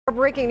A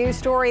breaking news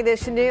story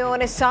this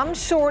noon is some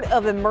sort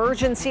of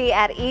emergency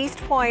at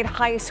Eastpointe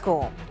High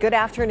School. Good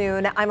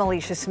afternoon. I'm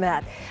Alicia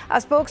Smith. A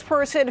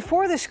spokesperson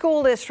for the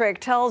school district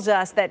tells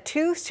us that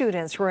 2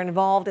 students were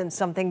involved in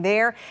something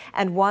there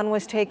and one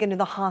was taken to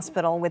the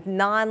hospital with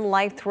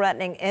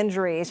non-life-threatening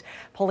injuries.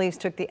 Police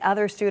took the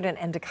other student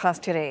into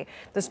custody.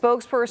 The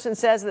spokesperson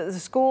says that the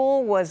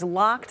school was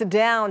locked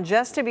down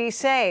just to be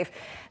safe.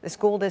 The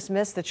school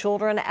dismissed the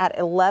children at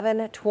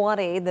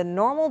 11:20, the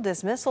normal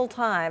dismissal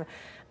time.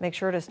 Make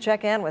sure to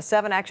check in with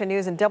 7 Action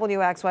News and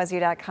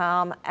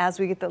WXYZ.com as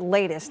we get the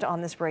latest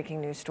on this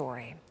breaking news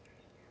story.